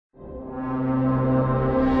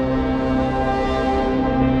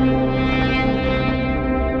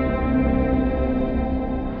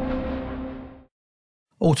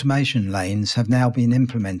Automation lanes have now been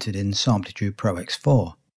implemented in Samplitude Pro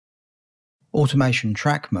X4. Automation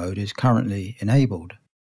track mode is currently enabled.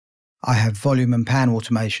 I have volume and pan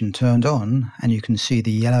automation turned on, and you can see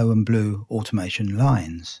the yellow and blue automation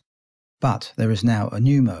lines. But there is now a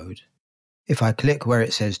new mode. If I click where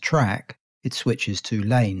it says track, it switches to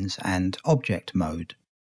lanes and object mode.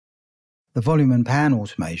 The volume and pan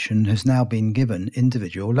automation has now been given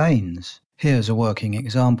individual lanes. Here's a working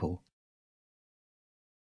example.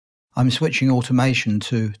 I'm switching automation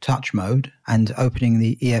to touch mode and opening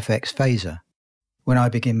the EFX phaser. When I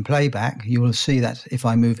begin playback, you will see that if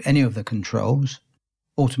I move any of the controls,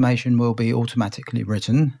 automation will be automatically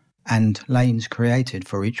written and lanes created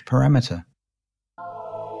for each parameter.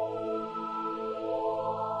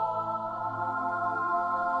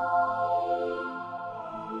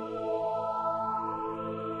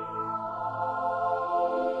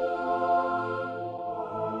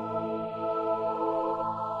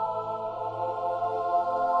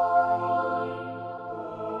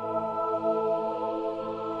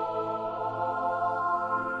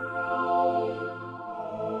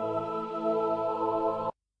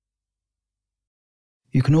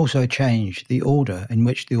 You can also change the order in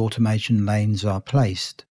which the automation lanes are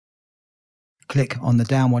placed. Click on the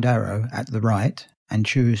downward arrow at the right and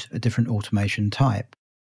choose a different automation type.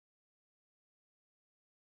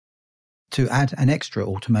 To add an extra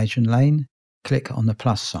automation lane, click on the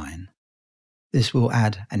plus sign. This will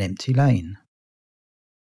add an empty lane.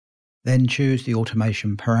 Then choose the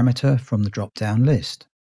automation parameter from the drop-down list.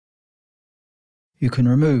 You can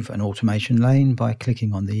remove an automation lane by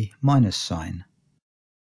clicking on the minus sign.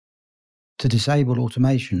 To disable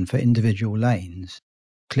automation for individual lanes,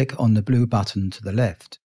 click on the blue button to the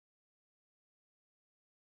left.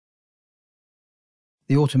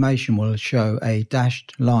 The automation will show a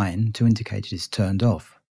dashed line to indicate it is turned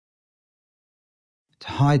off. To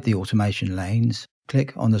hide the automation lanes,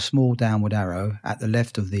 click on the small downward arrow at the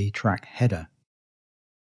left of the track header.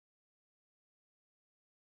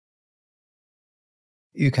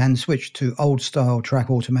 You can switch to old-style track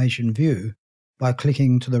automation view by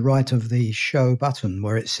clicking to the right of the Show button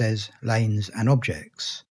where it says Lanes and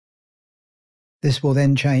Objects. This will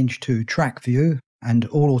then change to Track View, and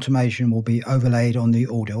all automation will be overlaid on the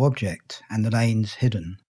audio object and the lanes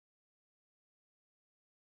hidden.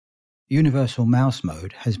 Universal Mouse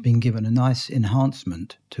Mode has been given a nice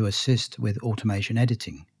enhancement to assist with automation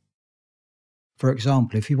editing. For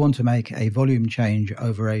example, if you want to make a volume change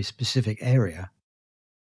over a specific area,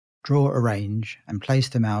 draw a range and place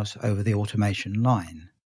the mouse over the automation line.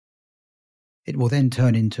 It will then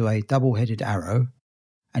turn into a double-headed arrow,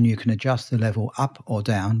 and you can adjust the level up or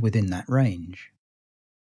down within that range.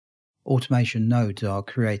 Automation nodes are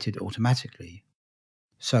created automatically,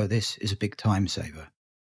 so this is a big time saver.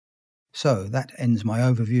 So that ends my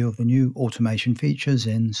overview of the new automation features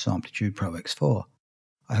in Samplitude Pro X4.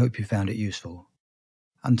 I hope you found it useful.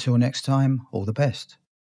 Until next time, all the best.